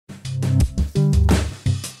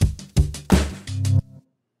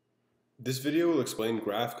This video will explain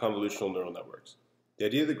graph convolutional neural networks. The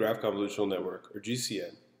idea of the graph convolutional network, or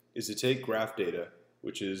GCN, is to take graph data,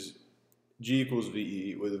 which is G equals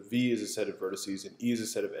VE, where the V is a set of vertices and E is a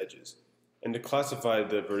set of edges, and to classify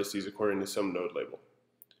the vertices according to some node label.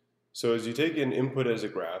 So as you take an input as a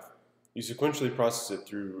graph, you sequentially process it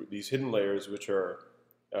through these hidden layers, which are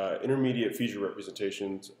intermediate feature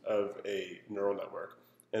representations of a neural network.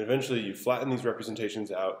 And eventually you flatten these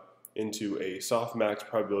representations out into a softmax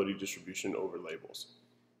probability distribution over labels.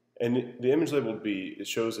 And the image labeled B, it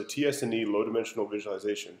shows a TS&E low-dimensional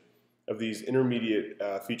visualization of these intermediate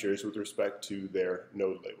features with respect to their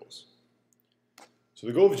node labels. So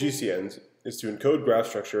the goal of GCNs is to encode graph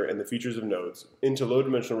structure and the features of nodes into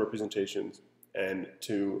low-dimensional representations and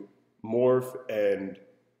to morph and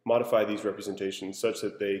modify these representations such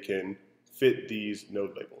that they can fit these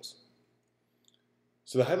node labels.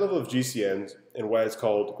 So the high level of GCNs and why it's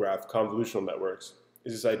called graph convolutional networks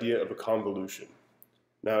is this idea of a convolution.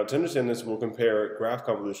 Now, to understand this, we'll compare graph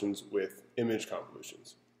convolutions with image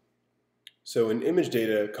convolutions. So in image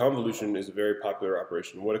data, convolution is a very popular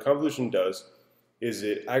operation. What a convolution does is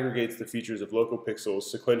it aggregates the features of local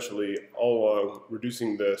pixels sequentially all along,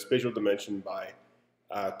 reducing the spatial dimension by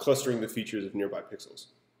clustering the features of nearby pixels.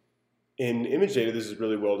 In image data, this is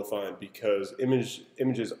really well defined because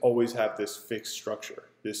images always have this fixed structure,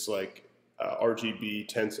 this RGB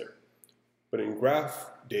tensor. But in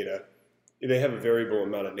graph data, they have a variable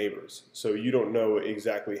amount of neighbors. So you don't know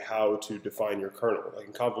exactly how to define your kernel. Like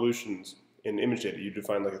in convolutions in image data, you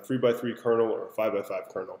define like a 3x3 kernel or a 5x5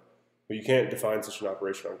 kernel. But you can't define such an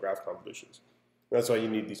operation on graph convolutions. And that's why you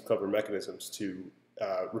need these clever mechanisms to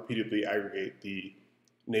repeatedly aggregate the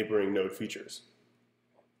neighboring node features.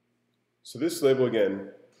 So this label again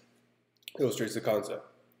illustrates the concept.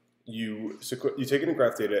 You take in the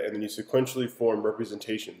graph data and then you sequentially form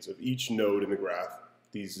representations of each node in the graph,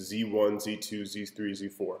 these Z1, Z2, Z3,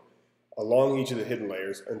 Z4, along each of the hidden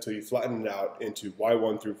layers until you flatten it out into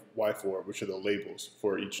Y1 through Y4, which are the labels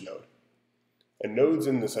for each node. And nodes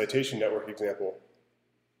in the citation network example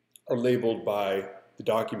are labeled by the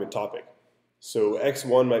document topic. So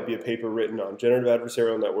X1 might be a paper written on generative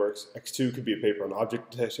adversarial networks, X2 could be a paper on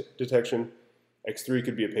object detection, X3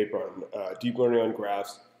 could be a paper on deep learning on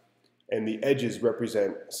graphs, and the edges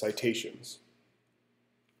represent citations.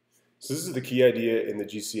 So this is the key idea in the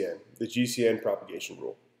GCN Propagation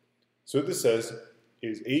Rule. So what this says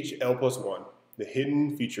is HL plus 1, the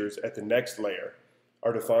hidden features at the next layer,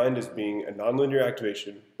 are defined as being a nonlinear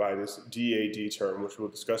activation by this DAD term, which we'll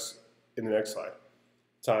discuss in the next slide,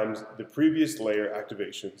 times the previous layer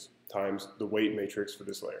activations times the weight matrix for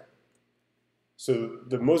this layer. So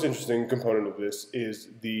the most interesting component of this is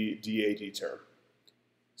the DAD term.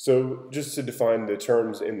 So just to define the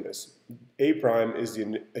terms in this, A prime is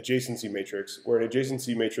the adjacency matrix, where an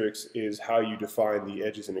adjacency matrix is how you define the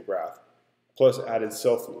edges in a graph, plus added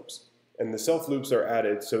self loops. And the self loops are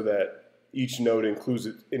added so that each node includes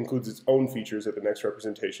its own features at the next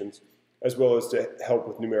representations, as well as to help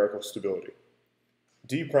with numerical stability.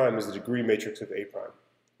 D prime is the degree matrix of A prime,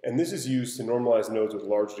 and this is used to normalize nodes with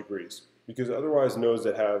large degrees, because otherwise nodes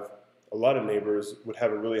that have a lot of neighbors would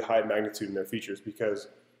have a really high magnitude in their features, because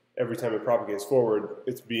every time it propagates forward,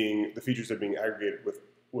 the features are being aggregated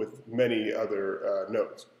with many other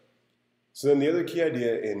nodes. So then the other key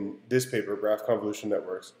idea in this paper, graph convolution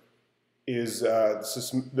networks, is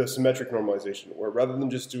the symmetric normalization, where rather than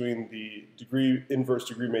just doing the inverse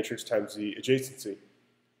degree matrix times the adjacency,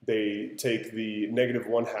 they take the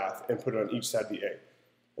 -1/2 and put it on each side of the A.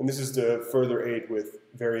 And this is to further aid with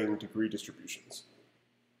varying degree distributions.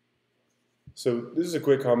 So this is a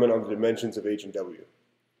quick comment on the dimensions of H and W.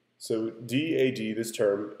 So DAD, this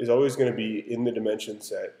term, is always going to be in the dimension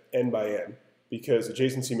set n by n, because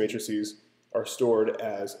adjacency matrices are stored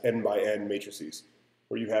as n by n matrices,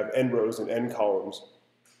 where you have n rows and n columns,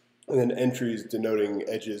 and then entries denoting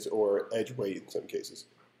edges or edge weight in some cases.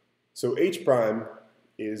 So H prime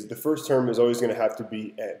is the first term is always going to have to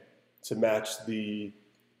be n to match the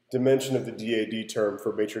dimension of the DAD term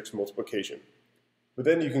for matrix multiplication. But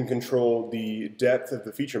then you can control the depth of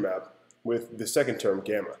the feature map with the second term,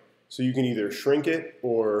 gamma. So you can either shrink it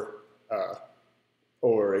or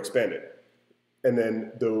expand it. And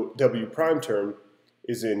then the W prime term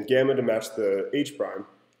is in gamma to match the H prime,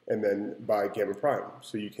 and then by gamma prime.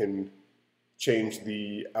 So you can change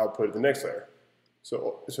the output of the next layer.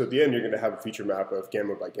 So at the end, you're going to have a feature map of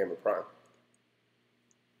gamma by gamma prime.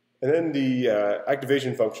 And then the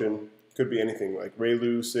activation function could be anything like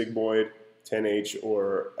ReLU, sigmoid, 10H,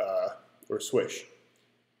 or swish.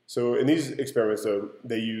 So in these experiments, though,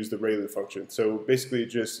 they use the ReLU function. So basically, it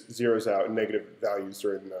just zeroes out negative values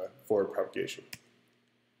during the forward propagation.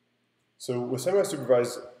 So with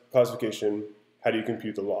semi-supervised classification, how do you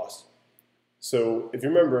compute the loss? So if you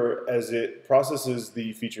remember, as it processes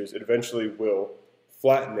the features, it eventually will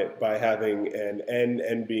flatten it by having an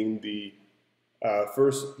n being the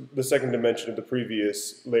second dimension of the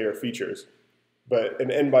previous layer of features, but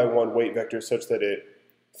an n by 1 weight vector such that it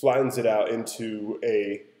flattens it out into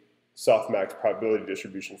a softmax probability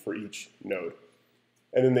distribution for each node.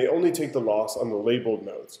 And then they only take the loss on the labeled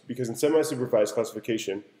nodes, because in semi-supervised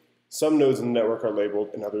classification, some nodes in the network are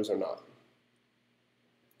labeled and others are not.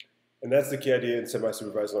 And that's the key idea in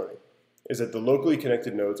semi-supervised learning, is that the locally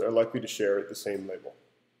connected nodes are likely to share the same label.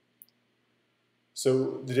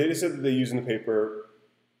 So the dataset that they use in the paper,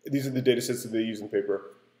 these are the datasets that they use in the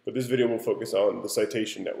paper, but this video will focus on the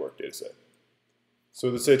citation network dataset. So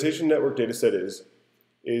the citation network dataset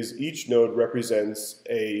is each node represents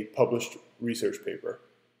a published research paper.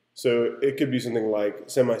 So it could be something like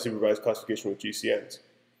semi-supervised classification with GCNs.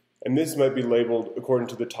 And this might be labeled according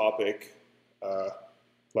to the topic,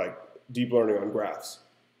 like deep learning on graphs.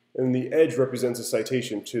 And the edge represents a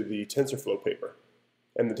citation to the TensorFlow paper.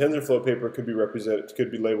 And the TensorFlow paper could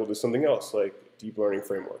be labeled as something else, like deep learning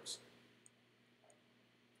frameworks.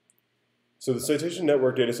 So the citation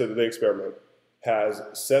network dataset that they experiment has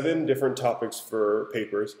 7 different topics for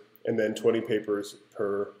papers, and then 20 papers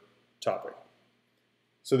per topic.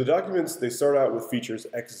 So the documents, they start out with features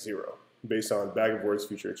x0, based on bag-of-words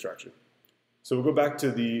feature extraction. So we'll go back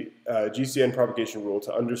to the GCN Propagation Rule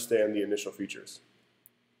to understand the initial features.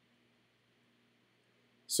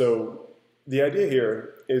 So the idea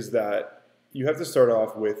here is that you have to start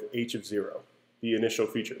off with h of 0, the initial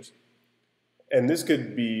features. And this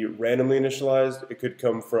could be randomly initialized. It could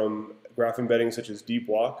come from graph embeddings such as deep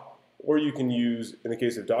walk, or you can use, in the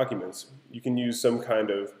case of documents, you can use some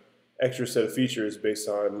kind of extra set of features based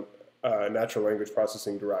on natural language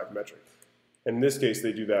processing derived metric. And in this case,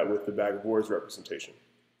 they do that with the bag-of-words representation.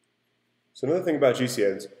 So another thing about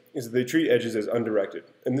GCNs is that they treat edges as undirected,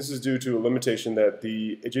 and this is due to a limitation that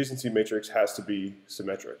the adjacency matrix has to be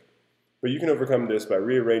symmetric. But you can overcome this by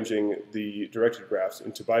rearranging the directed graphs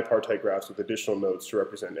into bipartite graphs with additional nodes to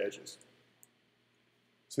represent edges.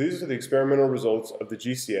 So these are the experimental results of the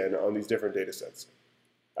GCN on these different datasets,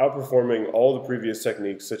 outperforming all the previous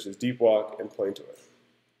techniques such as deep walk and plain to it.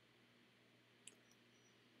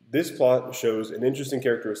 This plot shows an interesting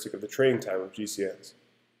characteristic of the training time of GCNs.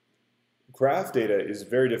 Graph data is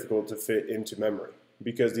very difficult to fit into memory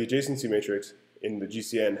because the adjacency matrix in the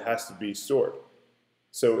GCN has to be stored.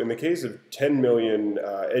 So in the case of 10 million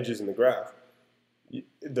edges in the graph,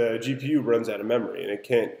 the GPU runs out of memory and it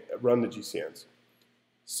can't run the GCNs.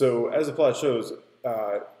 So as the plot shows,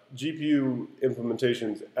 GPU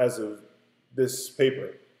implementations as of this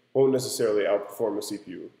paper won't necessarily outperform a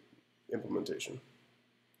CPU implementation.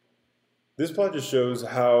 This plot just shows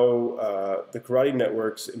how the karate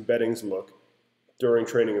network's embeddings look during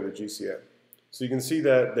training of the GCN. So you can see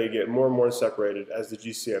that they get more and more separated as the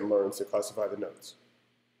GCN learns to classify the nodes.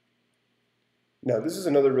 Now this is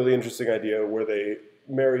another really interesting idea where they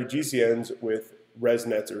marry GCNs with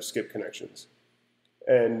ResNets or skip connections.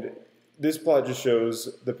 And this plot just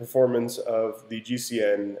shows the performance of the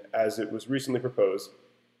GCN as it was recently proposed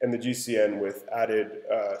and the GCN with added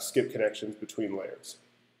skip connections between layers.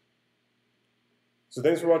 So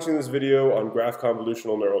thanks for watching this video on graph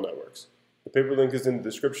convolutional neural networks. The paper link is in the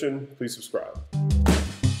description. Please subscribe.